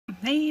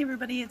Hey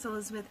everybody, it's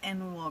Elizabeth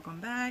and welcome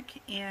back.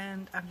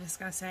 And I'm just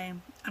gonna say,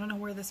 I don't know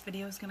where this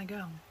video is gonna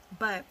go,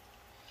 but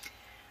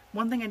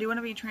one thing I do want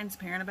to be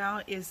transparent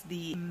about is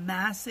the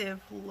massive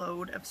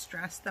load of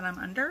stress that I'm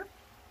under.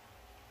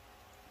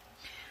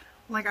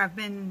 Like, I've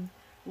been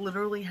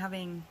literally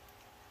having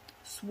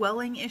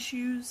swelling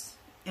issues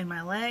in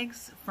my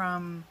legs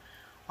from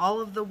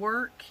all of the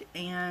work,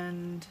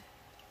 and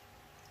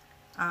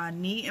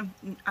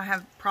I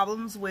have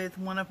problems with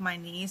one of my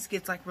knees.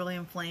 Gets like really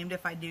inflamed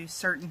if I do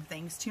certain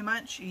things too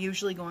much.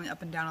 Usually going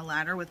up and down a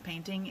ladder with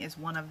painting is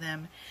one of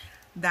them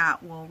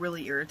that will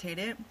really irritate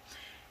it.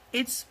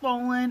 It's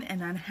swollen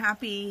and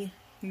unhappy.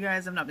 You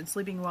guys, I've not been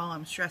sleeping well.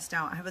 I'm stressed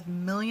out. I have a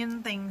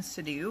million things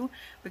to do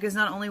because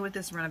not only with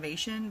this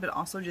renovation, but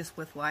also just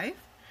with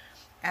life.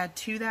 Add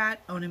to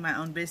that, owning my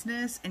own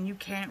business, and you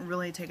can't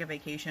really take a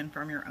vacation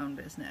from your own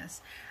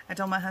business. I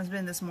told my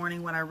husband this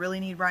morning what I really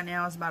need right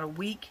now is about a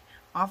week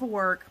off of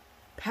work,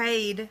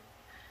 paid,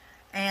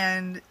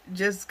 and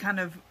just kind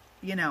of,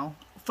 you know,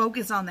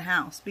 focus on the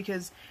house,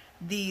 because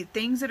the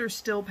things that are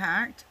still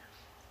packed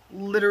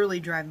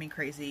literally drive me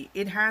crazy.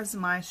 It has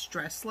my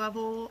stress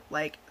level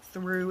like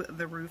through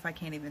the roof. I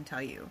can't even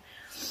tell you.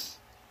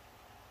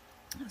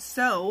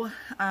 So,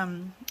 I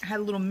had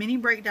a little mini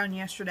breakdown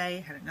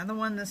yesterday, had another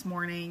one this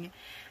morning,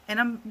 and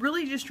I'm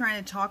really just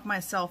trying to talk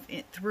myself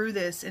through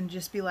this and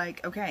just be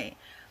like, okay,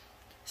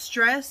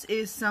 stress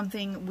is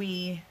something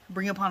we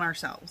bring upon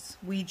ourselves.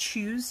 We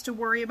choose to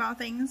worry about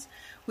things.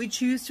 We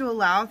choose to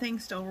allow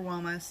things to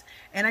overwhelm us.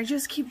 And I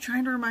just keep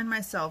trying to remind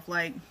myself,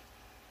 like,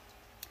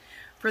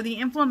 for the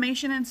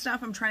inflammation and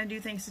stuff, I'm trying to do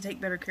things to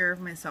take better care of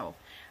myself.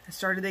 I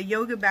started the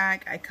yoga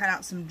back. I cut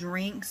out some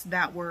drinks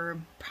that were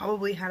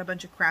probably had a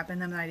bunch of crap in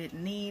them that I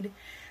didn't need.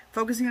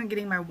 Focusing on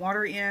getting my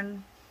water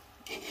in.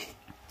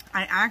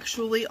 I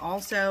actually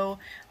also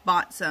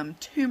bought some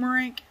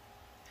turmeric.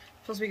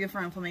 Supposed to be good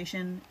for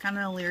inflammation. Kind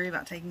of leery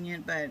about taking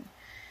it, but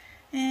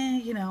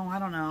you know, I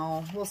don't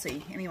know. We'll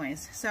see.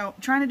 Anyways, so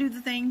trying to do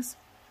the things.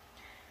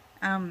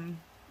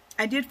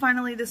 I did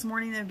finally this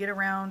morning though get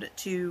around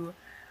to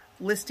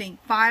listing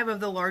 5 of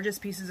the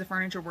largest pieces of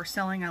furniture we're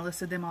selling. I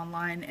listed them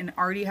online and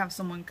already have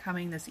someone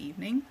coming this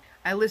evening.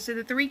 I listed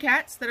the 3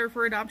 cats that are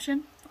for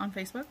adoption on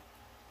Facebook,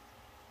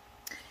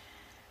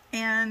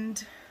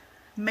 and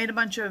made a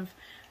bunch of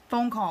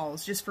phone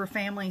calls just for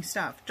family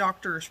stuff,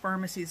 doctors,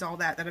 pharmacies, all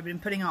that I've been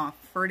putting off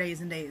for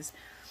days and days.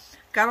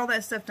 Got all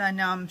that stuff done.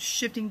 Now I'm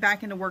shifting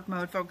back into work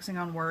mode, focusing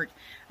on work.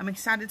 I'm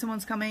excited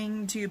someone's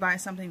coming to buy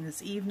something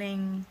this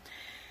evening.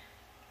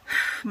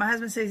 My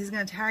husband says he's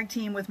going to tag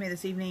team with me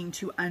this evening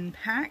to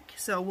unpack,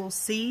 so we'll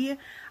see.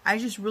 I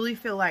just really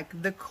feel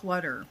like the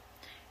clutter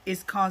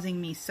is causing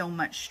me so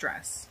much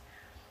stress,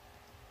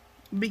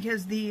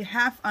 because the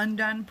half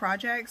undone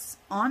projects,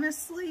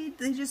 honestly,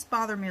 they just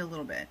bother me a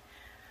little bit.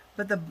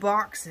 But the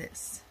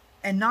boxes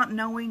and not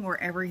knowing where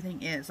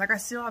everything is. Like, I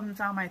still haven't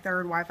found my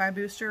 3rd Wi-Fi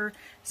booster,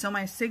 so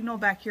my signal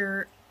back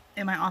here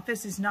in my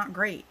office is not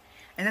great.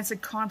 And that's a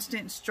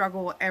constant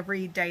struggle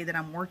every day that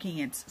I'm working.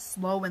 It's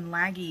slow and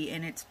laggy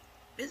and it's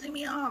pissing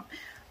me off.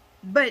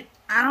 But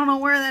I don't know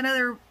where that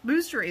other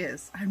booster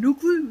is. I have no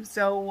clue.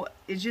 So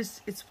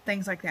it's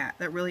things like that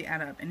that really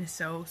add up, and it's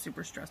so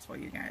super stressful,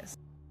 you guys.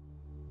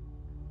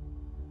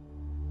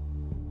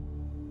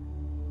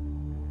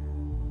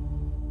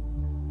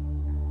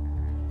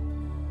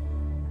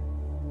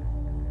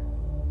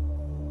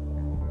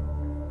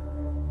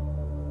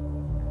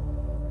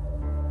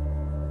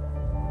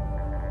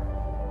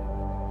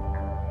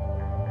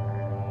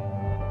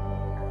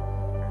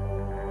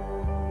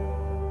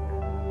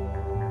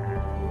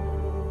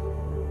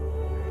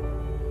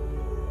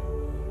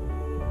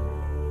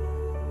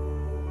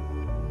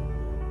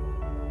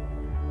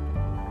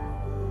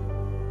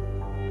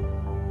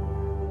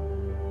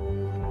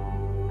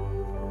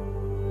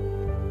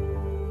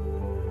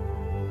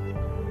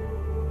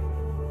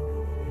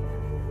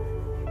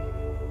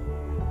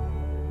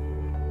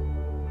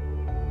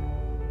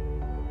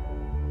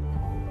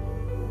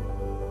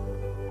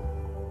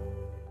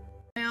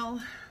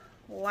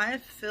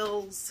 Life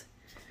feels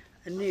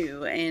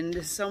new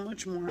and so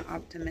much more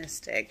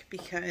optimistic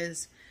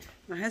because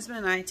my husband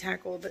and I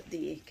tackled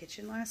the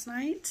kitchen last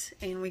night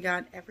and we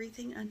got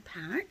everything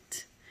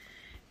unpacked.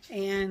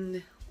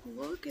 And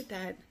look at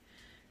that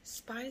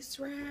spice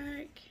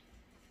rack.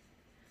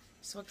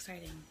 So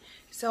exciting.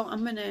 So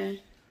I'm gonna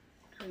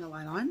turn the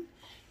light on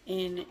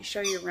and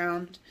show you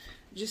around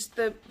just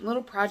the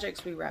little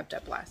projects we wrapped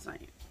up last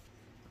night.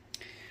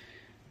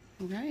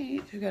 All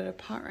right, we've got a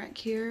pot rack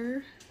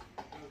here.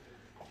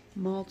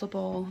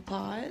 Multiple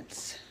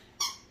pots.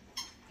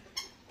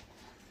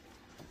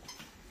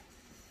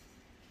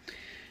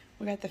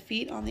 We got the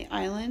feet on the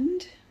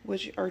island,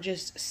 which are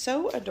just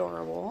so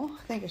adorable.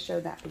 I think I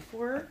showed that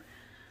before.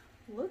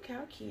 Look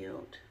how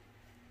cute.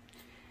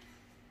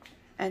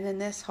 And then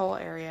this whole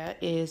area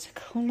is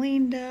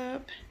cleaned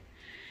up.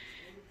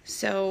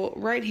 So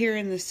right here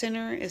in the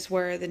center is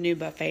where the new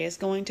buffet is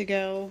going to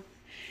go.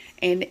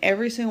 And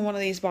every single one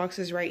of these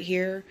boxes right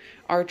here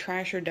are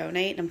trash or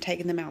donate. I'm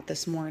taking them out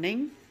this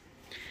morning.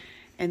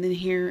 And then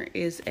here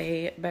is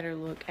a better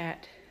look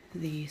at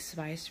the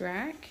spice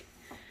rack.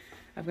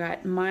 I've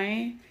got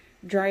my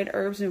dried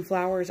herbs and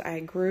flowers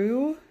I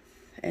grew.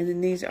 And then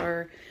these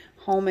are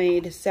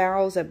homemade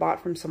salves I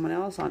bought from someone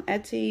else on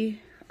Etsy,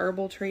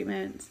 herbal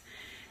treatments.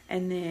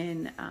 And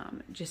then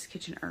just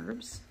kitchen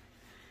herbs.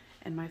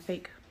 And my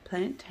fake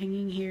plant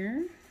hanging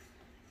here.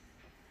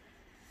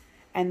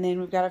 And then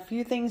we've got a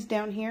few things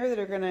down here that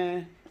are going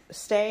to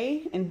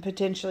stay and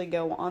potentially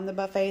go on the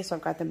buffet. So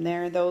I've got them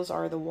there. Those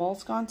are the wall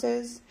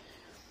sconces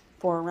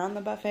for around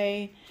the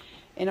buffet.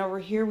 And over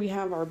here we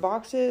have our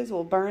boxes.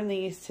 We'll burn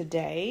these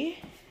today.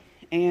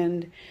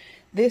 And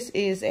this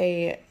is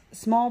a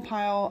small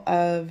pile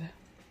of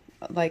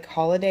like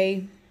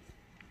holiday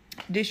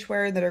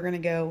dishware that are going to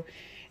go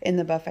in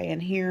the buffet in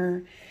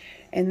here.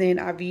 And then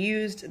I've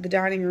used the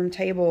dining room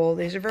table.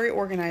 These are very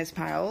organized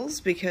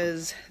piles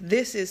because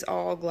this is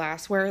all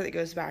glassware that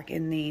goes back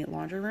in the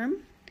laundry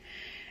room.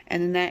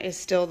 And then that is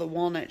still the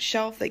walnut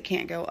shelf that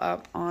can't go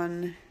up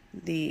on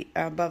the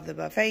above the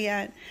buffet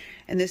yet.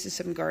 And this is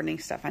some gardening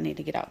stuff I need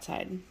to get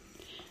outside.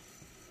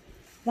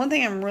 One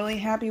thing I'm really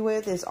happy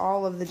with is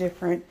all of the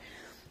different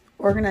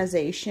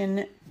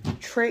organization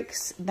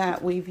tricks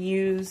that we've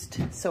used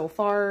so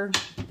far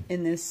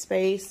in this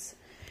space.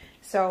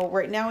 So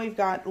right now we've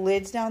got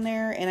lids down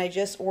there, and I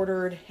just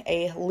ordered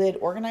a lid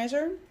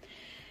organizer.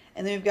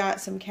 And then we've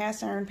got some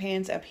cast iron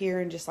pans up here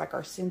and just like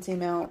our Scentsy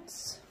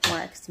melts,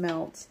 wax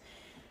melts.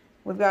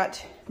 We've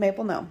got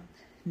maple,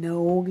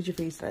 no, get your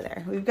face out of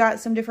there. We've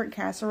got some different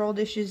casserole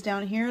dishes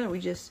down here that we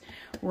just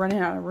running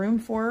out of room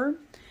for.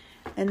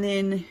 And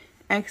then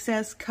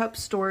excess cup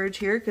storage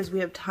here because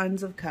we have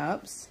tons of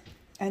cups.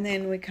 And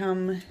then we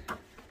come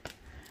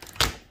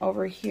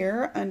over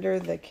here under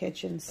the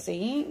kitchen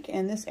sink,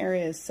 and this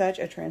area is such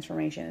a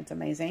transformation. It's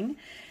amazing.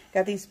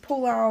 Got these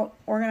pull-out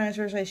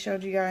organizers I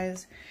showed you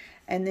guys,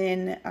 and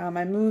then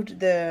I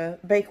moved the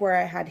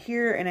bakeware I had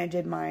here, and I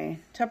did my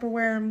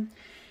Tupperware, and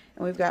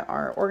we've got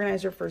our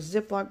organizer for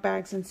Ziploc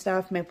bags and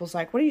stuff. Maple's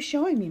like, "What are you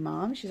showing me,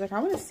 Mom?" She's like, "I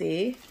want to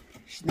see."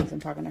 She thinks I'm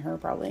talking to her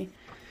probably.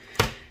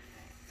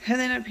 And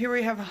then up here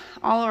we have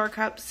all of our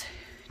cups,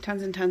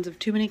 tons and tons of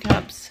too many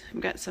cups.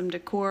 We've got some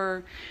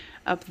decor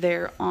up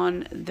there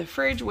on the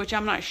fridge, which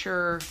I'm not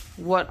sure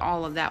what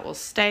all of that will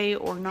stay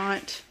or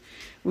not.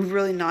 We've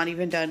really not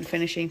even done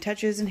finishing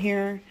touches in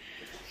here.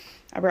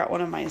 I brought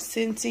one of my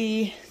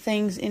Scentsy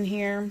things in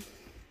here.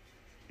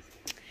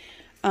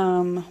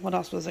 What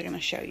else was I going to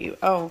show you?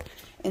 Oh,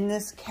 in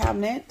this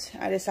cabinet,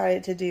 I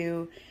decided to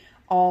do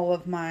all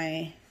of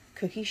my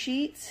cookie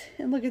sheets.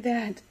 And look at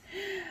that.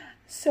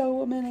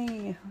 So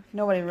many.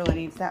 Nobody really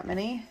needs that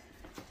many.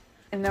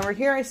 And over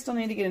here, I still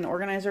need to get an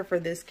organizer for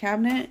this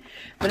cabinet.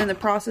 But in the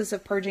process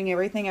of purging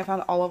everything, I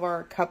found all of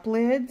our cup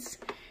lids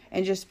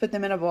and just put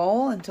them in a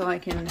bowl until I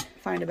can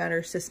find a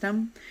better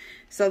system.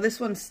 So this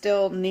one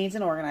still needs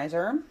an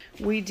organizer.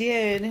 We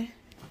did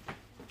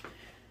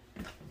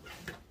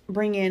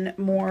bring in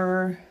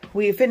more.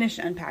 We finished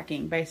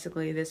unpacking,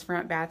 basically, this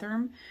front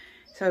bathroom.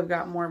 So I've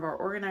got more of our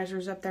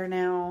organizers up there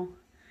now.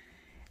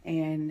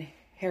 And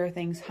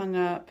everything's hung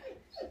up.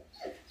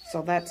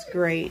 So that's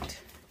great.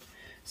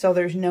 So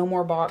there's no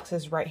more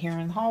boxes right here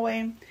in the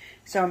hallway.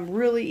 So I'm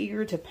really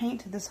eager to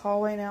paint this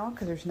hallway now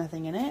because there's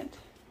nothing in it.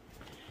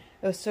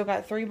 I've still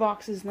got 3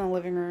 boxes in the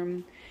living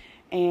room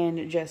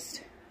and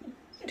just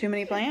too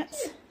many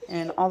plants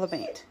and all the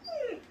paint.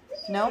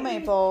 No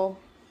Maple.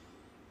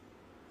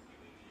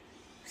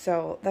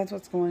 So that's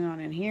what's going on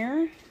in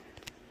here.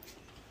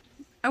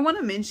 I want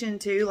to mention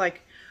too,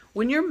 like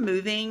when you're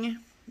moving,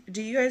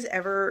 do you guys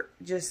ever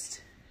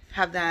just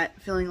have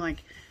that feeling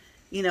like,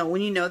 you know,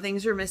 when you know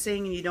things are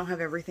missing and you don't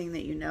have everything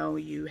that you know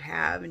you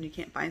have and you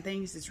can't find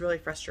things, it's really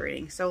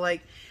frustrating. So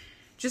like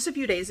just a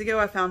few days ago,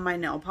 I found my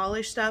nail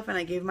polish stuff and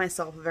I gave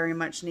myself a very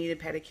much needed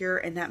pedicure,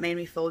 and that made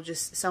me feel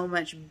just so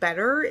much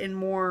better and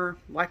more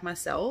like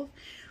myself.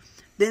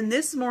 Then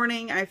this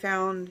morning I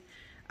found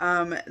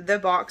the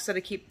box that I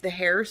keep the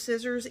hair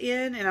scissors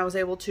in, and I was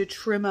able to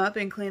trim up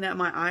and clean up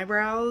my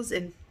eyebrows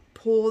and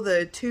pull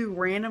the 2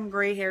 random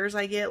gray hairs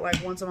I get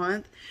like once a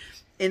month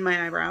in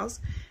my eyebrows.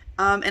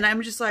 And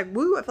I'm just like,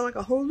 woo, I feel like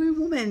a whole new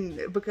woman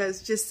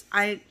because just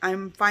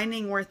I'm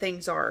finding where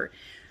things are.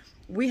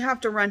 We have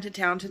to run to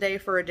town today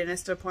for a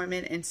dentist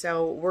appointment, and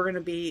so we're going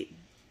to be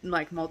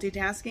like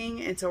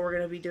multitasking, and so we're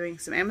going to be doing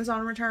some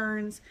Amazon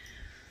returns,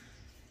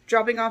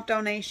 dropping off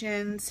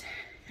donations,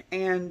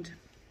 and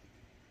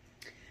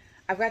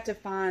I've got to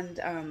find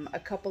a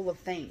couple of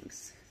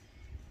things.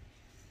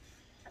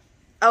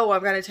 Oh,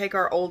 I've got to take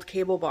our old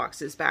cable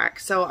boxes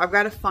back. So I've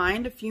got to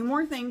find a few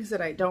more things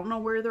that I don't know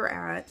where they're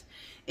at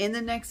in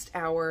the next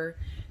hour.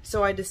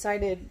 So I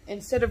decided,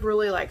 instead of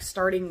really like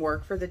starting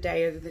work for the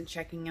day other than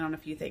checking in on a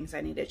few things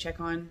I need to check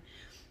on,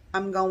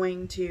 I'm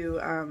going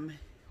to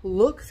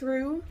look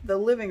through the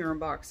living room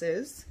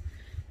boxes,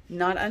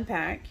 not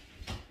unpack.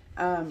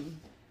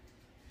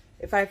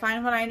 If I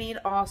find what I need,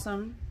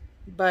 awesome.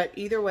 But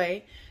either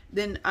way,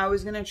 then I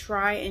was going to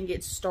try and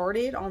get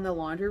started on the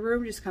laundry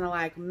room, just kind of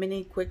like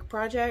mini quick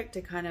project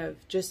to kind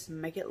of just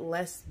make it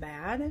less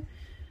bad.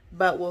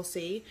 but we'll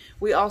see.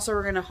 We also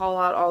are going to haul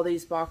out all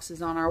these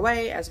boxes on our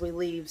way as we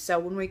leave. So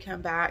when we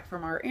come back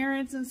from our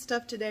errands and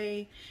stuff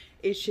today,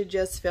 it should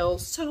just feel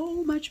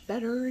so much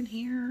better in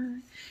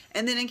here.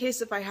 And then in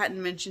case if I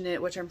hadn't mentioned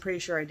it, which I'm pretty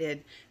sure I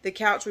did, the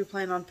couch we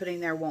plan on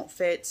putting there won't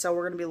fit. So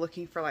we're going to be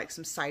looking for like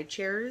some side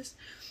chairs.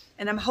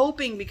 And I'm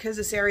hoping, because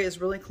this area is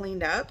really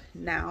cleaned up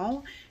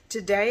now,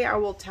 today I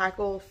will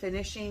tackle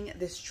finishing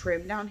this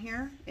trim down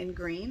here in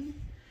green.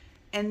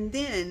 And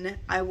then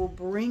I will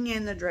bring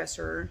in the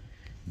dresser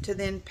to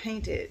then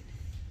paint it.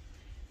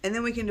 And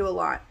then we can do a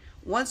lot.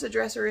 Once the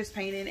dresser is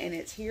painted and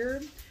it's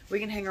here, we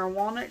can hang our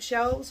walnut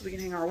shelves, we can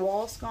hang our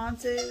wall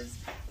sconces,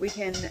 we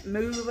can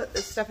move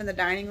the stuff in the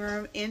dining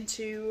room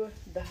into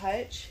the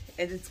hutch,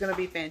 and it's going to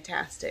be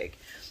fantastic.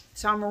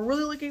 So I'm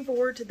really looking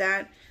forward to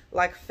that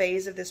like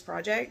phase of this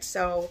project.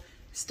 So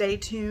stay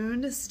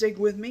tuned, stick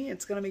with me,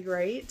 it's going to be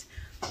great.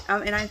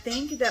 And I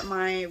think that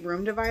my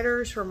room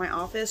dividers for my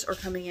office are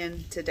coming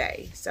in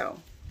today, so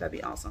that'd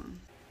be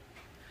awesome.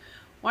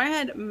 Well, I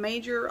had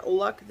major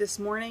luck this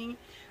morning.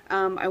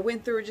 I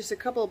went through just a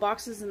couple of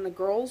boxes in the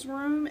girls'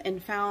 room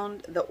and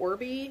found the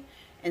Orbi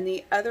and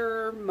the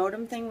other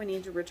modem thing we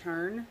need to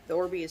return. The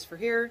Orbi is for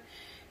here.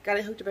 Got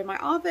it hooked up in my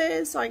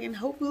office so I can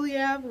hopefully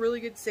have really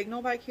good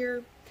signal back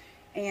here.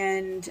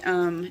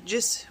 And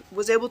just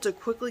was able to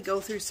quickly go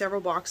through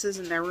several boxes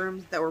in their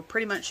room that were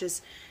pretty much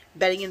just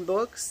bedding and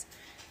books.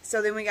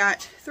 So then we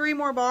got 3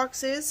 more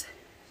boxes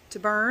to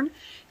burn.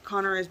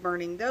 Connor is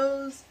burning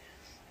those.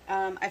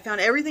 I found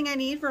everything I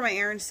need for my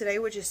errands today,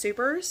 which is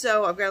super.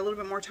 So I've got a little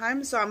bit more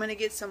time. So I'm going to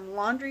get some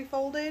laundry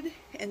folded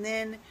and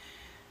then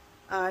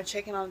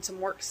checking on some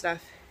work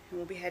stuff. And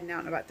we'll be heading out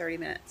in about 30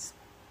 minutes.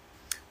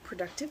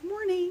 Productive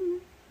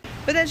morning.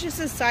 But that's just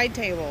a side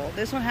table.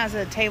 This one has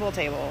a table.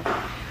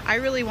 I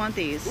really want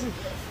these.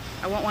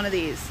 I want one of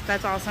these.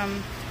 That's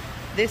awesome.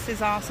 This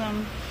is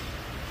awesome.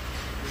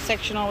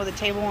 Sectional with a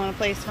table and a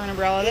place for an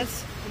umbrella.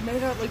 That's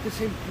made out like the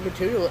same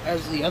material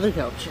as the other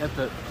couch at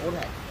the old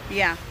house.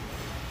 Yeah.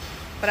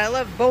 But I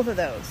love both of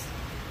those.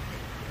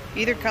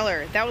 Either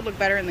color. That would look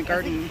better in the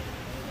garden.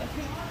 I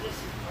think this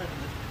is part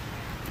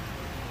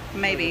of it.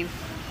 Maybe.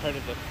 Part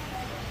of it.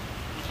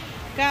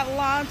 Got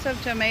lots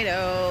of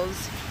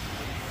tomatoes.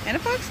 And a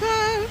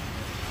foxglove.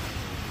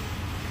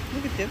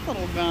 Look at this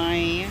little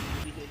guy.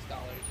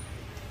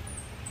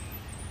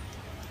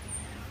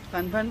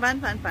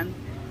 Fun.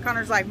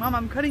 Connor's like, Mom,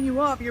 I'm cutting you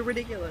off. You're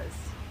ridiculous.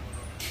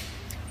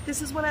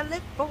 This is what I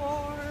live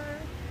for.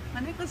 My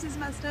necklace is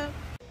messed up.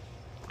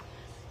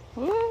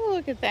 Ooh,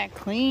 look at that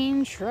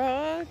clean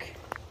truck.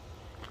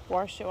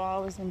 Washed it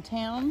while I was in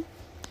town.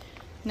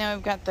 Now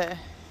we've got the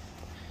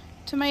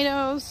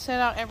tomatoes set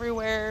out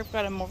everywhere. I've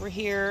got them over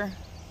here.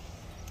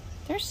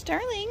 There's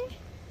Starling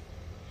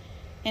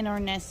and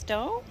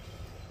Ernesto.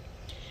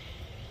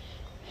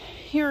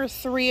 Here are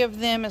 3 of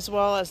them, as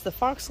well as the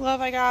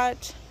foxglove I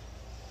got.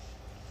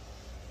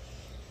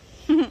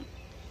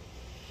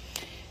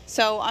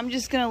 So I'm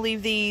just going to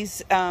leave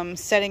these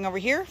setting over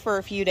here for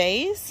a few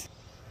days.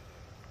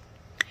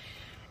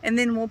 And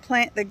then we'll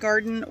plant the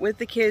garden with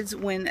the kids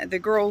when the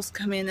girls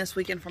come in this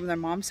weekend from their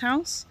mom's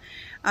house.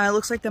 It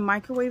looks like the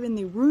microwave and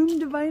the room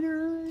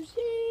dividers,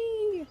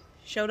 yay,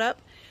 showed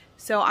up.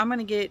 So I'm going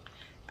to get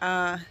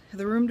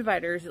the room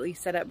dividers at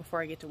least set up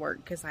before I get to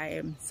work, because I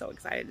am so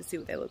excited to see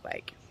what they look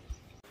like.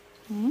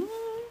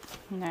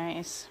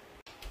 Nice.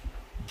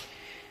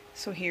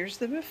 So here's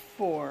the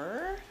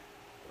before.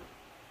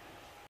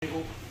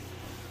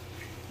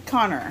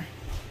 Connor,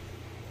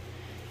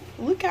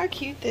 look how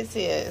cute this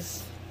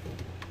is.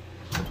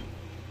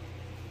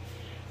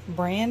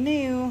 Brand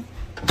new.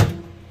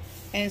 And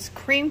it's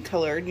cream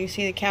colored. You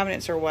see the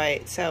cabinets are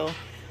white, so,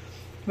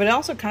 but it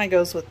also kind of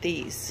goes with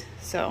these.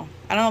 So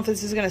I don't know if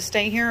this is going to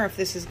stay here or if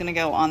this is going to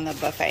go on the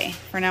buffet.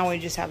 For now, we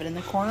just have it in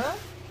the corner.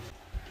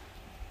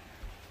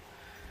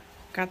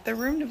 Got the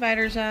room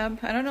dividers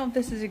up. I don't know if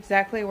this is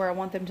exactly where I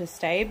want them to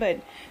stay,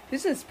 but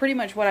this is pretty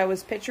much what I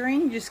was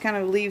picturing. Just kind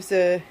of leaves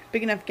a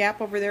big enough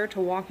gap over there to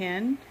walk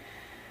in,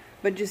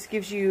 but just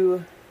gives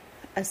you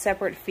a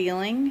separate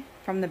feeling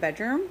from the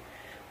bedroom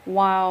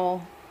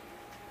while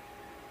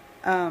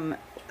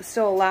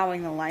still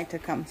allowing the light to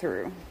come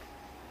through.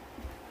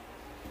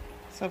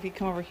 So if you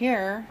come over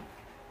here,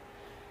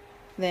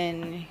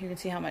 then you can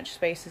see how much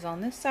space is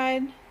on this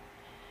side.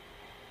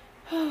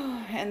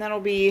 And that'll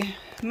be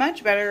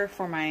much better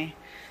for my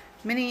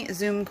mini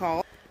Zoom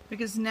call,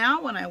 because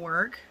now when I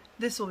work,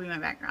 this will be my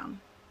background.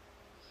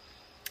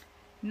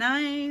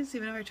 Nice.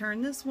 Even if I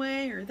turn this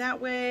way or that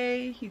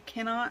way, you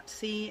cannot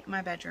see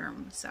my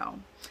bedroom. So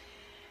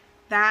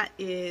that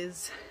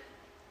is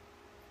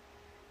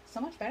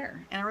so much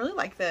better. And I really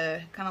like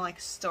the kind of like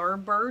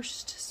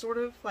starburst sort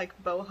of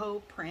like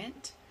boho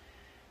print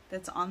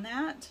that's on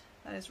that.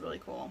 That is really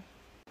cool.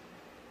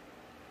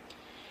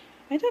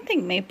 I don't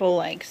think Maple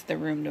likes the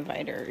room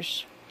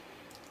dividers.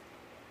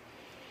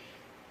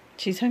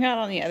 She's hung out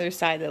on the other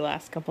side the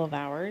last couple of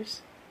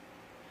hours.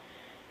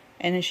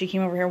 And then she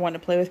came over here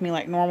wanting to play with me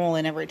like normal,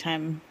 and every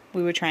time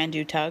we would try and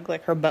do tug,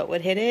 like her butt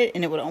would hit it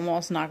and it would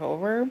almost knock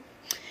over.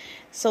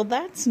 So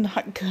that's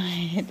not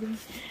good,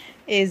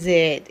 is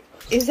it?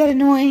 Is that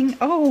annoying?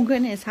 Oh,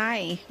 goodness.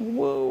 Hi.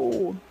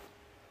 Whoa.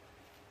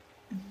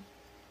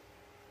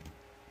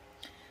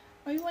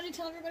 Oh, you want to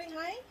tell everybody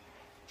hi?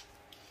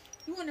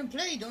 You want to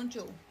play, don't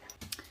you?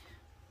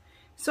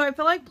 So I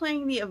feel like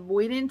playing the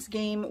avoidance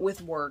game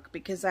with work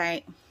because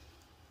I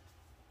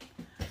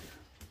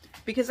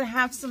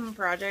have some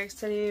projects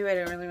to do I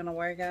don't really want to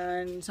work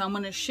on. So I'm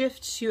going to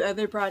shift to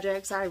other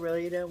projects I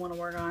really don't want to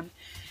work on.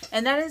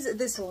 And that is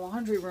this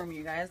laundry room,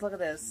 you guys. Look at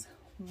this.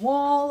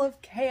 Wall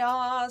of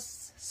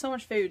chaos. So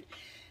much food.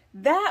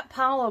 That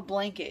pile of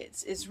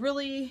blankets is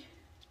really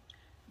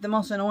the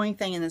most annoying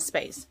thing in this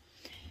space.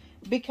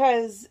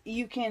 Because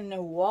you can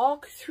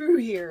walk through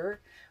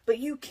here, but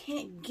you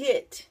can't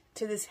get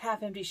to this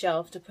half-empty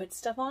shelf to put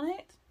stuff on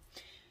it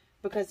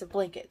because of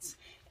blankets.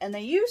 And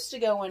they used to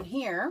go in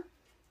here,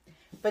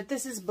 but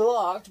this is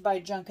blocked by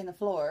junk in the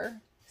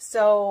floor.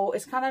 So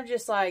it's kind of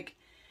just like,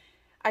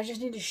 I just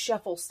need to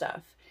shuffle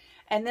stuff.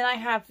 And then I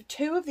have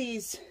 2 of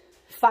these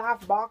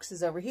 5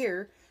 boxes over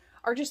here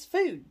are just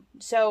food.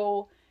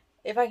 So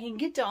if I can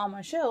get to all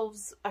my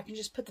shelves, I can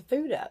just put the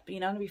food up, you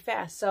know, it'll be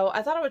fast. So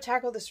I thought I would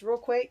tackle this real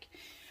quick.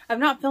 I've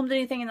not filmed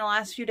anything in the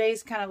last few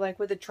days, kind of like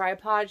with the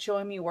tripod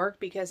showing me work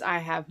because I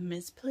have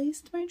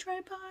misplaced my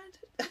tripod.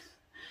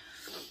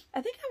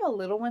 I think I have a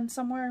little one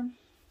somewhere.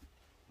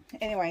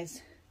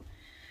 Anyways,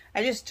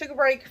 I just took a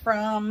break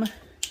from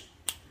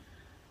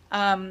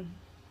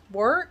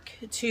work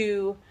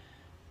to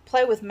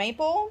play with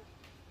Maple,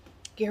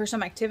 get her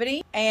some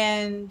activity,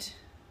 and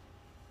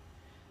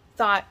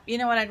thought, you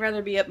know what, I'd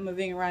rather be up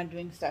moving around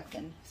doing stuff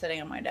than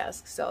sitting on my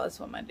desk. So that's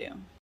what I'm going to do.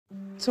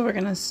 So we're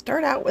going to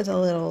start out with a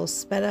little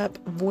sped up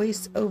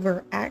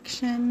voiceover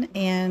action,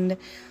 and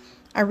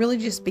I really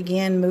just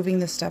began moving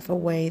the stuff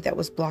away that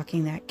was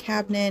blocking that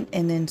cabinet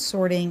and then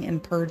sorting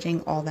and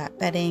purging all that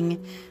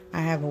bedding.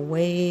 I have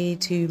way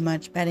too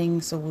much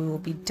bedding, so we will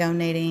be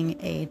donating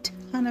a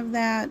ton of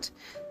that.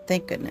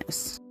 Thank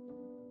goodness.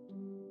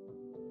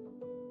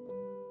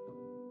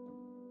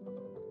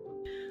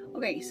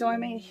 Okay, so I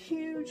made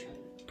huge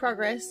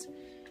progress.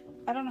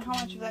 I don't know how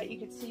much of that you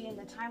could see in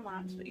the time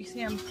lapse, but you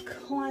see I'm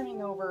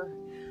climbing over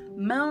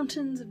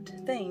mountains of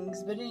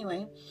things. But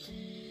anyway,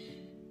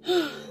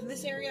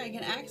 this area I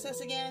can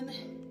access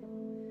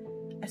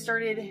again. I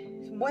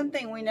started, one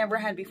thing we never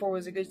had before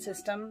was a good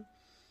system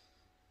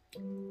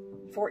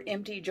for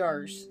empty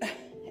jars.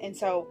 And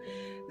so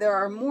there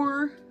are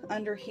more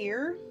under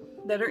here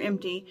that are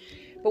empty.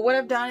 But what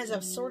I've done is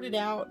I've sorted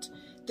out,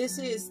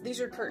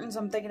 these are curtains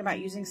I'm thinking about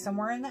using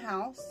somewhere in the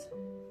house.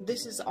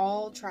 This is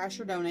all trash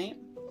or donate.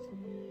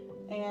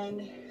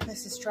 And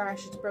this is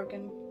trash, it's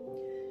broken.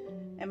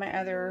 And my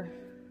other,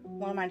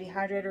 one of my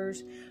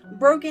dehydrators,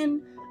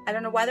 broken. I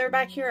don't know why they're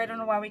back here. I don't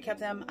know why we kept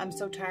them. I'm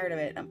so tired of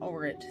it. I'm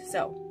over it.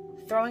 So,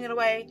 throwing it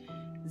away,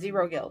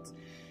 zero guilt.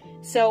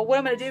 So, what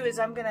I'm going to do is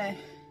I'm going to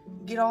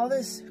get all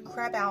this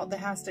crap out that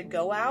has to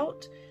go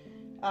out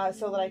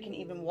so that I can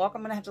even walk.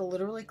 I'm going to have to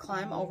literally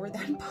climb over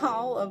that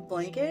pile of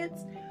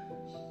blankets.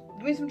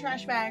 Give me some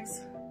trash bags.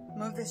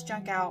 Move this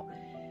junk out.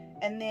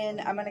 And then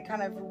I'm going to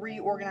kind of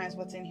reorganize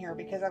what's in here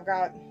because I've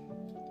got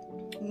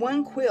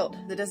one quilt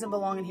that doesn't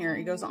belong in here.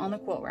 It goes on the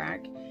quilt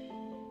rack.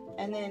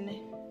 And then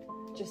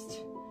I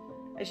just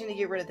need to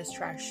get rid of this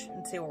trash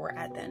and see where we're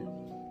at then.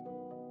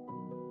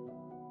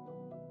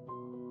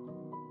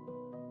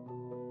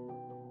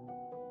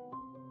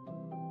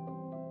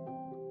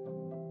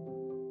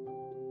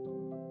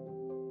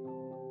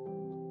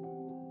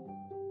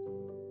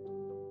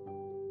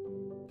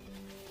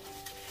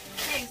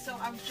 Okay, so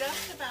I've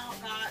just about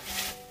got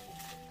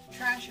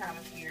trash out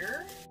of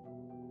here.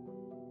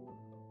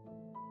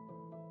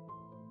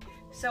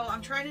 So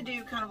I'm trying to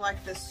do kind of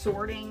like the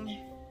sorting.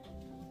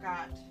 I've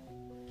got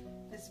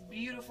this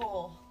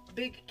beautiful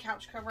big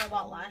couch cover I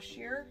bought last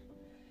year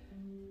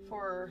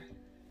for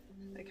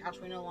the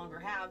couch we no longer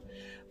have,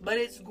 but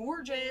it's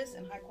gorgeous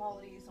and high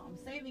quality, so I'm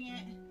saving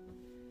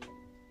it.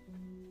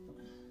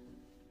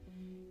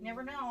 You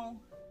never know,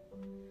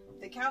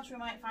 the couch we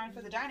might find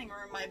for the dining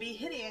room might be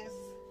hideous,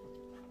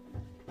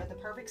 but the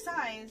perfect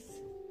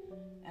size,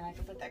 and I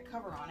can put that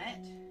cover on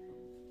it.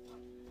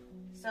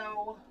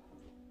 So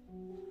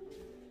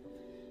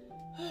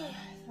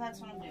that's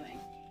what I'm doing.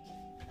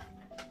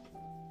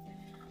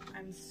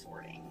 I'm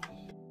sorting.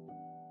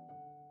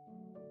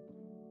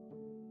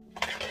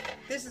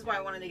 This is why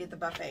I wanted to get the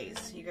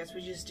buffets. You guys,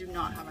 we just do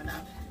not have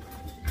enough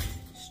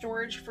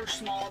storage for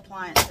small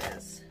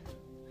appliances.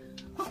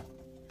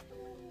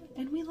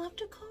 And we love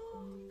to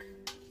cook.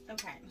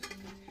 Okay,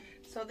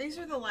 so these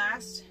are the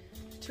last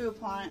 2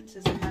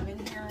 appliances I have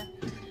in here.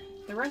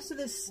 The rest of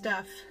this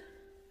stuff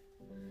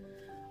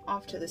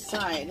off to the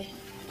side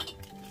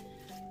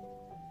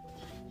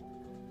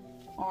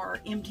are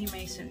empty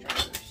mason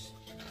jars,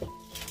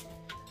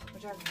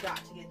 which I've got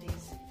to get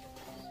these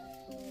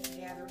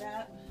gathered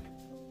up.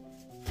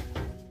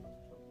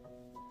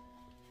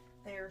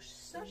 They are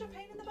such a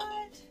pain in the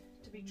butt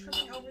to be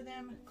tripping over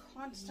them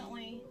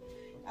constantly.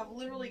 I've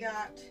literally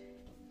got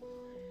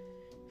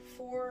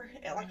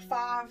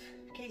 5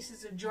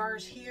 cases of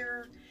jars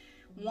here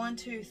 1,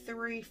 2,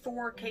 3,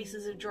 4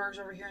 cases of jars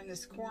over here in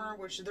this corner,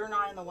 which they're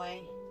not in the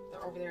way.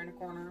 They're over there in the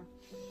corner.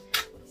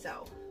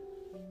 So,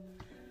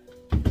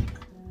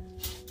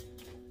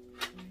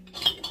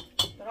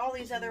 but all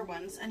these other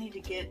ones I need to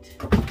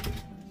get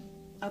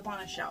up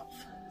on a shelf.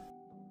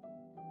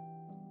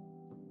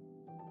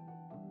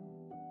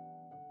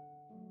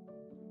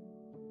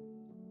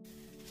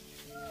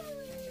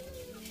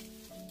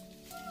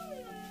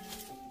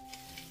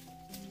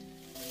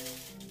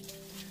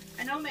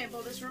 I know,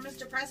 Mabel, this room is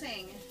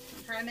depressing.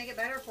 I'm trying to make it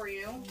better for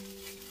you.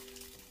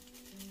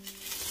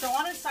 So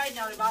on a side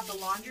note about the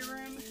laundry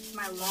room,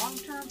 my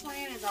long-term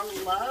plan is I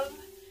would love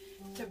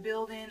to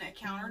build in a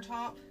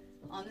countertop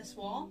on this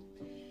wall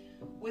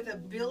with a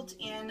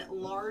built-in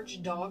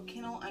large dog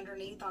kennel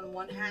underneath on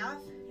one half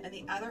and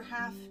the other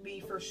half be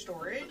for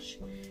storage.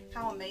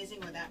 How amazing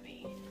would that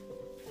be?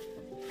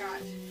 Got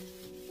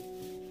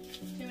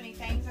too many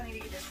things. I need to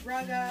get this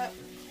rug up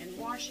and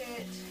wash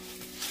it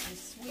and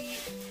sweep.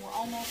 We're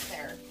almost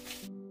there.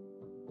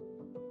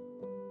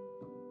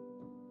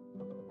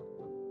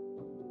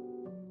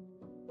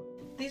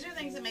 These are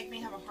things that make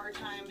me have a hard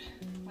time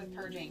with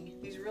purging.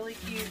 These really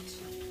cute,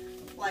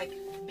 like,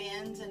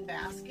 bins and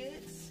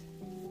baskets.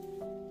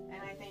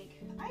 And I think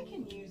I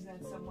can use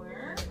that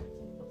somewhere.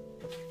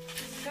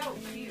 It's so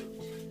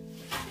cute.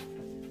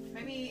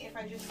 Maybe if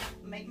I just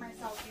make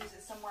myself use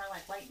it somewhere,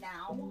 like right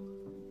now,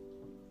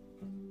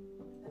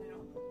 then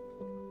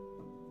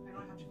I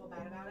don't have to feel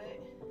bad about it.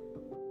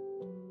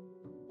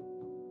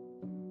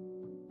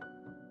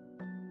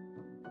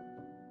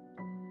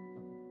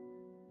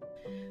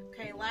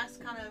 Okay, last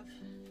kind of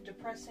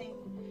depressing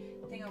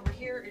thing over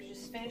here is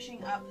just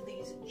finishing up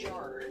these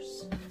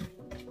jars.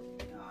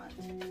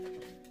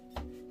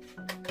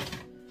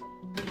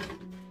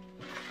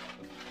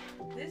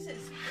 This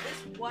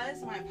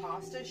was my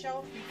pasta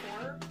shelf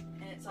before,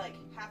 and it's like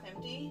half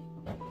empty.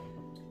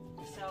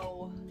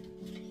 So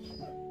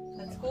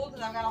that's cool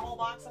because I've got a whole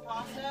box of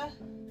pasta.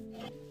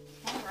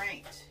 All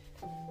right.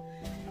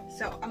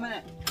 So I'm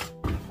gonna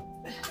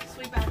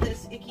sweep out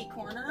this icky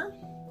corner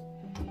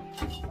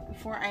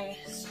before I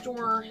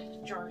store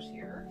jars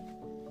here.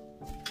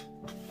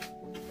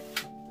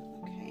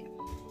 Okay,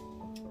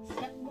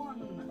 step 1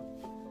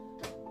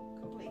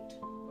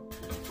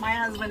 complete. My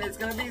husband is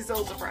gonna be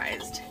so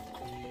surprised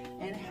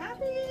and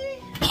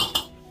happy.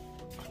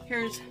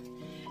 Here's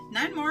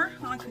 9 more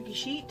on a cookie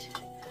sheet.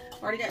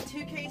 Already got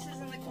 2 cases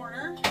in the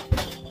corner.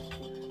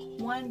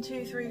 1,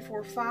 2, 3,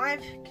 4,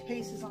 5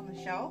 cases on the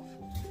shelf.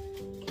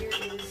 Here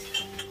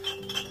is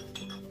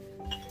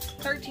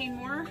 13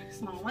 more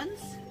small ones.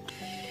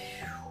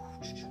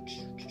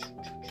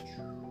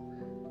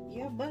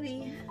 Yeah,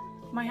 buddy.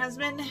 My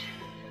husband,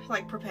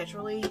 like,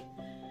 perpetually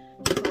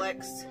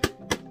collects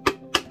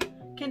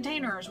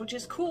containers, which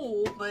is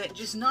cool, but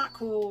just not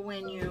cool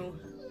when you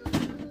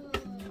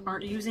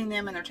aren't using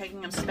them and they're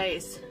taking up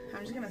space.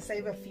 I'm just gonna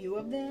save a few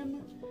of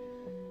them,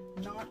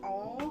 not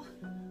all,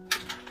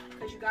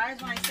 because you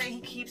guys, when I say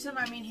he keeps them,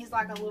 I mean he's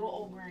like a little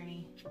old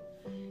granny,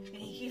 and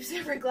he keeps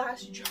every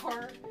glass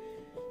jar,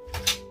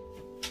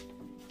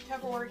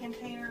 Tupperware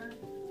container,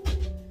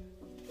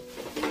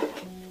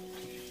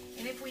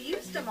 and if we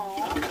used them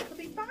all, it'll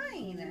be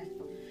fine,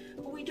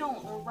 but we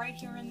don't. They're right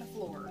here in the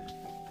floor.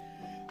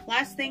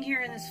 Last thing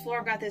here in this floor,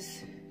 I've got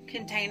this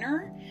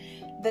container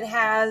that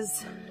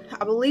has,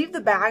 I believe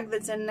the bag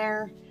that's in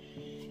there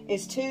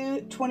is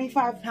 2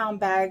 25-pound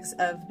bags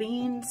of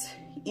beans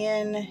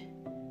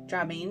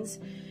dry beans,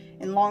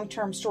 in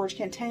long-term storage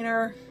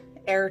container,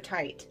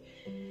 airtight.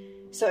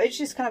 So it's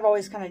just kind of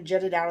always kind of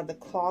jutted out of the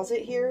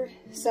closet here.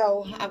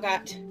 So I've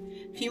got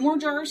a few more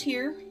jars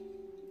here.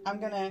 I'm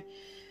gonna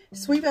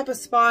sweep up a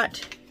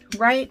spot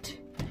right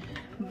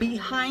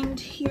behind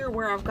here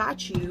where I've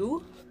got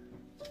you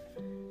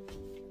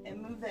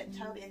and move that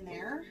tub in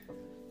there.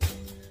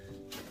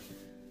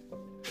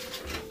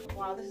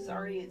 Wow, this is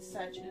already at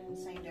such an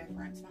insane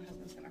difference. My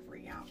husband's gonna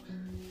freak out.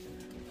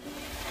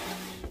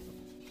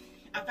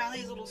 I found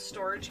these little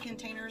storage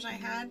containers I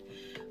had.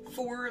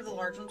 4 of the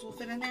large ones will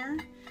fit in there.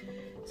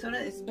 So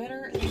that is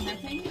better than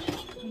nothing.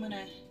 I'm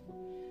gonna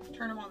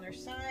turn them on their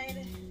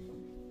side.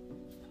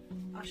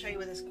 I'll show you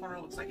what this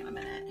corner looks like in a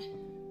minute.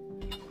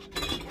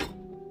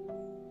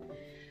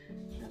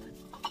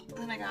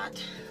 Then I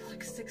got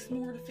like 6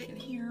 more to fit in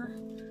here.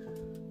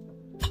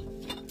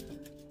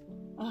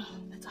 Oh,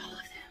 that's all of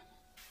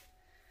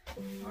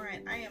them. All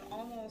right, I am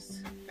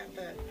almost got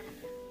the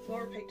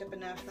floor picked up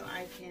enough that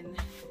I can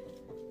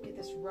get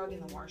this rug in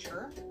the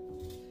washer.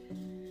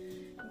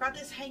 I've got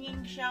this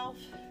hanging shelf.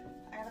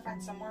 I gotta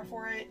find somewhere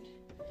for it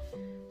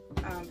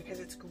because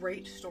it's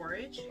great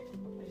storage.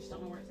 I just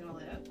don't know where it's gonna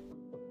live.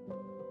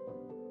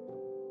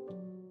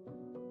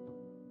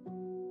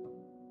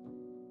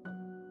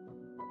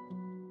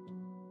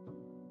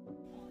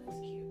 Oh, that's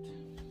cute.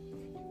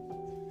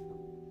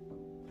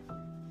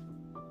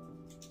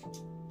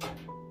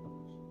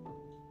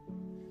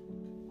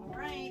 All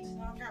right,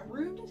 now I've got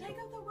room to take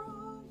out the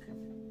rug.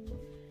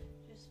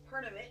 Just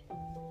part of it.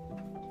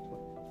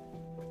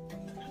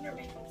 Under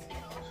Maple's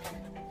hill.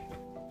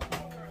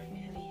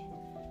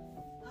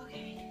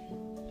 Okay.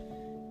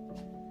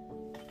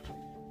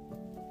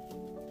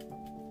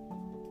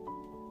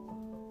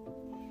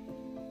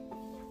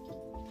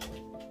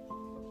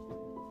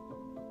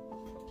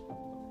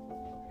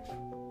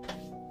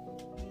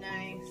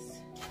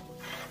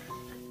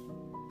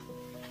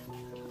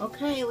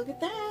 Okay, look at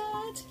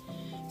that.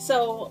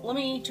 So let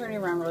me turn it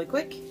around really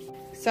quick.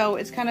 So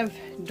it's kind of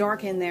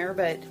dark in there,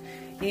 but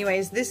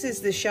anyways, this is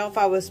the shelf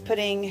I was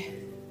putting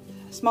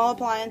small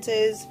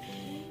appliances,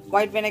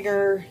 white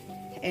vinegar,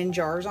 and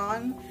jars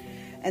on.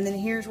 And then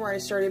here's where I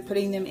started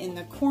putting them in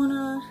the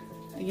corner.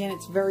 Again,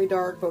 it's very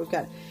dark, but we've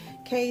got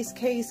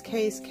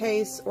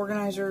case,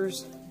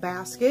 organizers,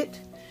 basket.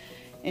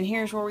 And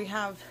here's where we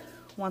have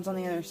ones on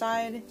the other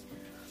side.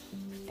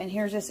 And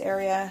here's this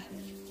area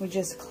we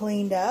just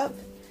cleaned up.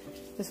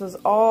 This was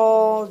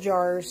all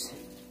jars,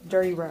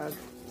 dirty rug.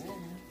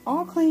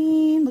 All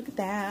clean, look at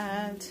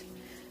that.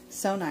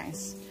 So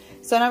nice.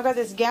 So now I've got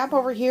this gap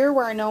over here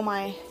where I know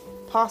my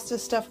pasta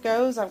stuff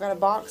goes. I've got a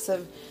box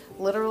of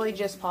literally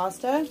just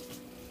pasta.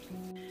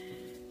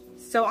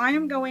 So I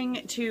am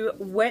going to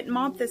wet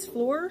mop this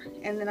floor,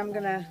 and then I'm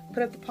gonna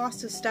put up the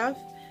pasta stuff.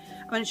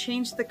 I'm gonna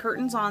change the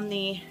curtains on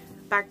the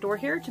back door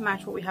here to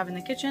match what we have in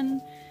the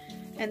kitchen,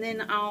 and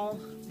then I'll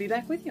be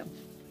back with you.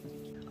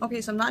 Okay,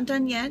 so I'm not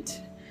done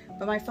yet,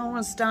 but my phone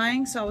was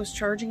dying, so I was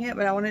charging it,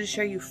 but I wanted to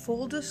show you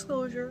full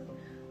disclosure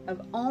of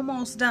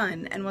almost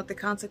done and what the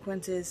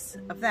consequences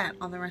of that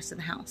on the rest of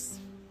the house.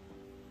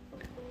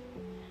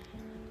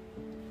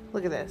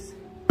 Look at this.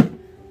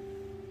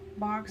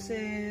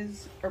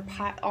 Boxes, or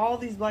all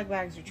these black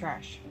bags are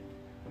trash.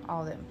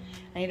 All of them.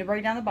 I need to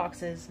break down the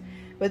boxes,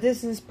 but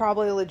this is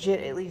probably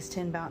legit at least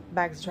 10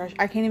 bags of trash.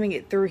 I can't even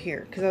get through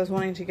here because I was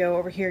wanting to go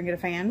over here and get a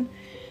fan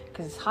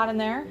because it's hot in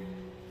there,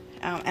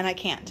 and I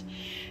can't.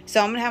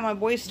 So I'm gonna have my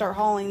boys start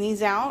hauling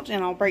these out,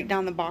 and I'll break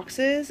down the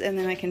boxes, and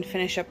then I can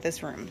finish up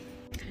this room.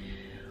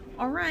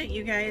 All right,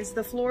 you guys,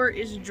 the floor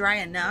is dry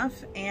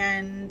enough,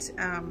 and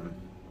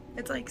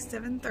it's like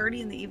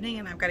 7:30 in the evening,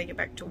 and I've got to get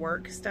back to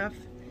work stuff.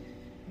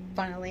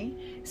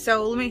 Finally.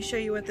 So let me show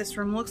you what this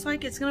room looks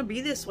like. It's going to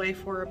be this way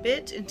for a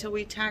bit until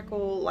we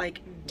tackle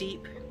like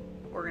deep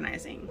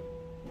organizing.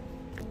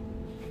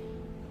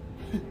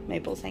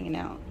 Maple's hanging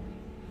out.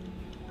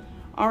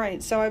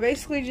 Alright, so I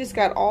basically just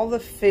got all the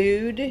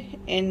food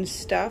and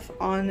stuff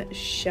on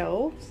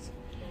shelves.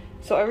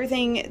 So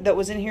everything that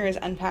was in here is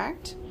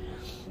unpacked,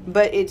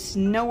 but it's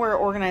nowhere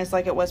organized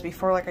like it was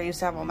before. Like I used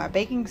to have all my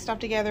baking stuff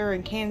together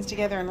and cans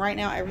together, and right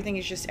now everything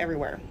is just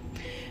everywhere.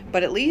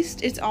 But at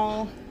least it's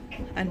all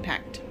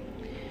unpacked.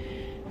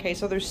 Okay,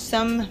 so there's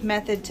some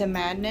method to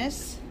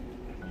madness.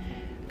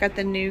 Got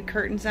the new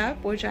curtains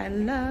up, which I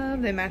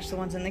love. They match the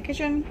ones in the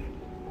kitchen.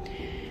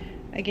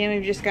 Again,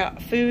 we've just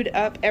got food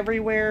up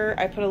everywhere.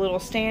 I put a little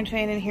stand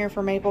fan in here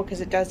for Maple because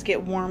it does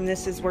get warm.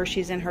 This is where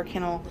she's in her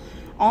kennel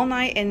all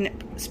night and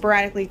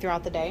sporadically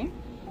throughout the day.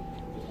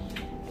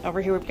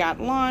 Over here we've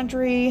got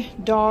laundry,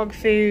 dog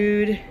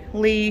food,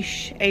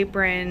 leash,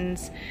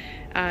 aprons,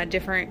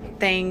 different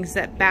things.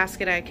 That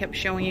basket I kept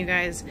showing you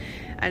guys,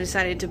 I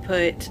decided to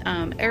put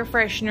air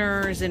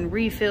fresheners and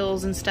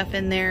refills and stuff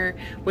in there,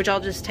 which I'll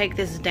just take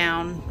this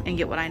down and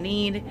get what I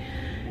need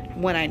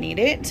when I need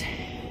it.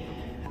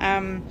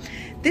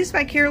 This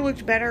back here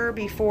looked better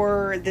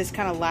before this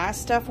kind of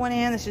last stuff went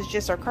in. This is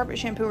just our carpet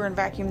shampooer and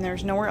vacuum.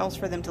 There's nowhere else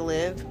for them to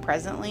live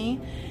presently.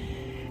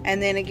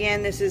 And then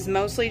again, this is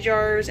mostly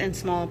jars and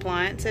small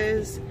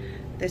appliances.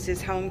 This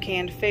is home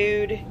canned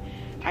food.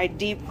 I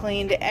deep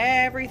cleaned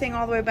everything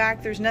all the way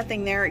back. There's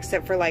nothing there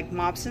except for like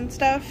mops and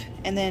stuff.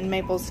 And then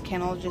Maple's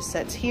kennel just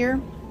sits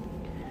here.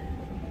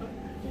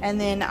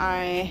 And then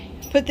I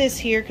put this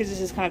here because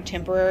this is kind of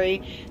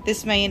temporary.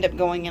 This may end up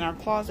going in our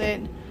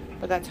closet,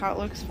 but that's how it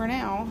looks for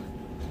now.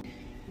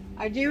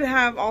 I do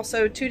have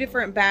also 2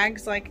 different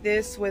bags like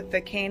this with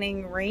the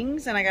canning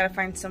rings, and I gotta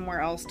find somewhere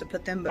else to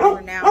put them, but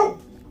for now,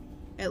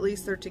 at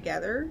least they're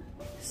together.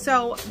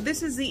 So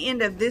this is the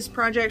end of this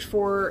project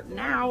for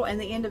now,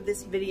 and the end of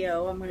this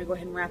video. I'm gonna go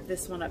ahead and wrap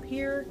this one up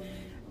here.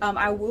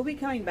 I will be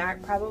coming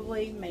back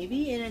probably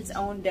maybe in its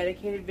own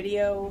dedicated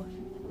video,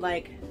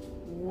 like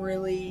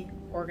really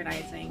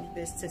organizing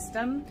this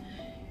system.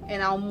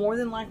 And I'll more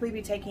than likely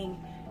be taking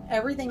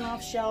everything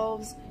off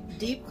shelves,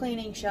 deep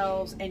cleaning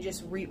shelves, and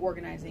just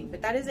reorganizing.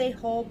 But that is a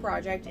whole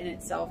project in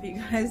itself, you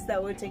guys.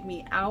 That would take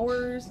me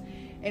hours.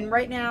 And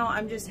right now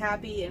I'm just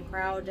happy and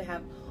proud to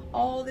have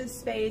all this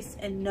space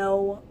and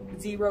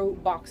zero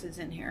boxes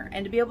in here,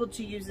 and to be able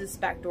to use this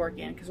back door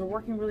again, because we're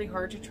working really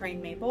hard to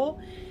train Maple.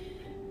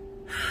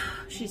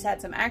 She's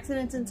had some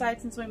accidents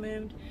inside since we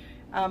moved.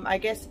 I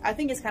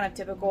think it's kind of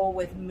typical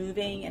with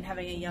moving and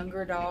having a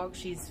younger dog.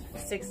 She's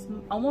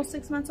almost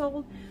 6 months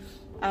old,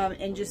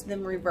 and just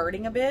them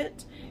reverting a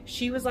bit.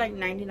 She was like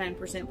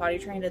 99% potty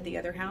trained at the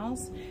other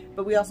house,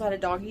 but we also had a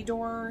doggy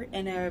door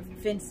and a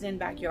fenced in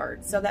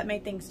backyard, so that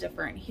made things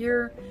different.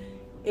 Here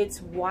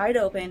it's wide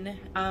open.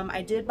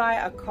 I did buy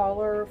a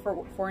collar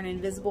for an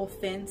invisible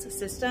fence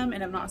system,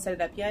 and I've not set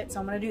it up yet,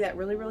 so I'm going to do that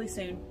really, really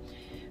soon,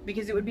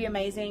 because it would be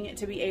amazing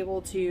to be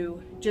able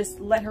to just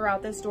let her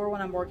out this door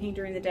when I'm working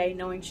during the day,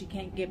 knowing she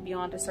can't get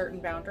beyond a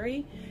certain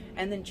boundary,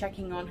 and then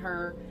checking on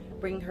her,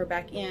 bringing her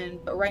back in.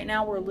 But right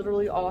now we're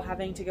literally all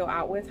having to go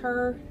out with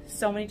her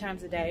so many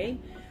times a day,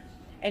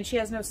 and she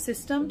has no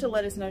system to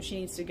let us know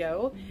she needs to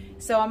go.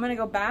 So I'm going to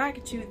go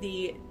back to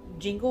the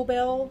jingle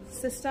bell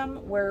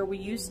system where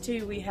we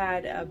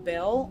had a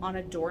bell on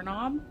a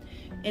doorknob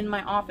in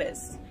my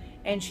office,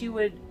 and she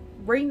would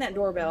ring that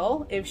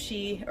doorbell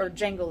or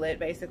jangle it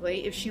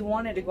basically, if she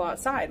wanted to go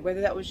outside,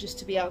 whether that was just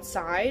to be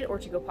outside or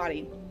to go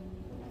potty.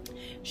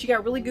 She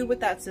got really good with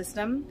that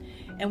system,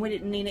 and we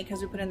didn't need it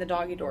because we put in the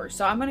doggy door.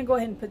 So I'm gonna go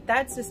ahead and put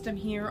that system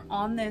here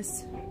on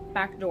this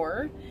back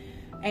door,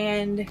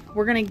 and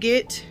we're gonna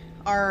get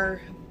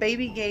our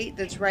baby gate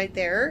that's right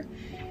there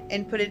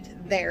and put it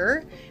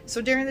there.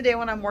 So during the day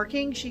when I'm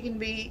working, she can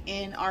be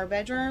in our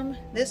bedroom,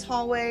 this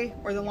hallway,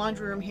 or the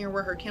laundry room here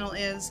where her kennel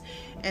is,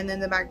 and then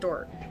the back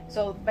door.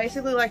 So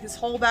basically like this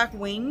whole back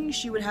wing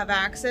she would have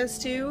access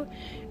to,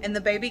 and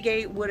the baby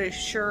gate would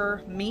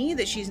assure me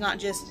that she's not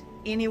just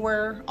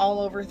anywhere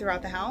all over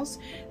throughout the house.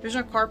 There's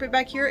no carpet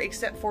back here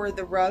except for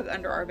the rug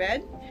under our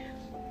bed.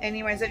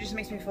 Anyways, that just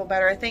makes me feel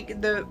better. I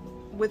think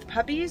with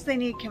puppies, they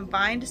need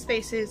confined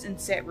spaces and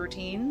set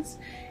routines,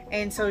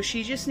 and so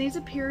she just needs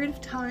a period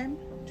of time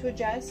to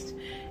adjust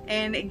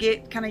and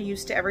get kind of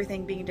used to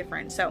everything being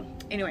different. So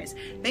anyways,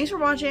 thanks for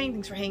watching,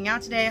 thanks for hanging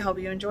out today. I hope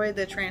you enjoyed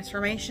the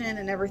transformation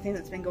and everything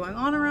that's been going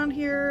on around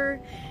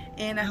here,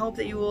 and I hope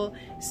that you will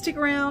stick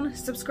around,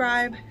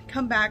 subscribe,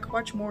 come back,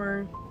 watch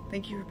more.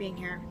 Thank you for being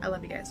here. I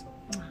love you guys.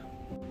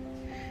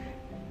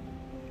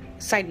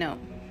 Side note,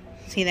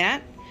 see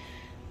that?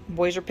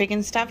 Boys are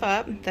picking stuff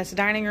up. That's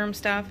dining room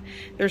stuff.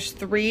 There's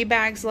 3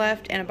 bags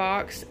left in a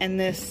box, and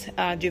this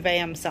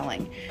duvet I'm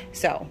selling.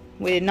 So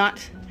we did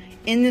not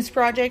end this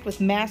project with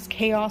mass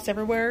chaos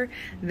everywhere.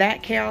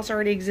 That chaos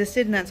already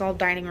existed, and that's all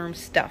dining room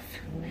stuff.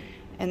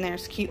 And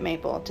there's cute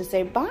Maple to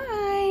say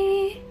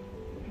bye.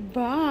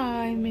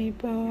 Bye,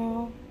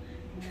 Maple.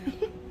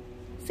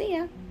 See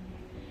ya.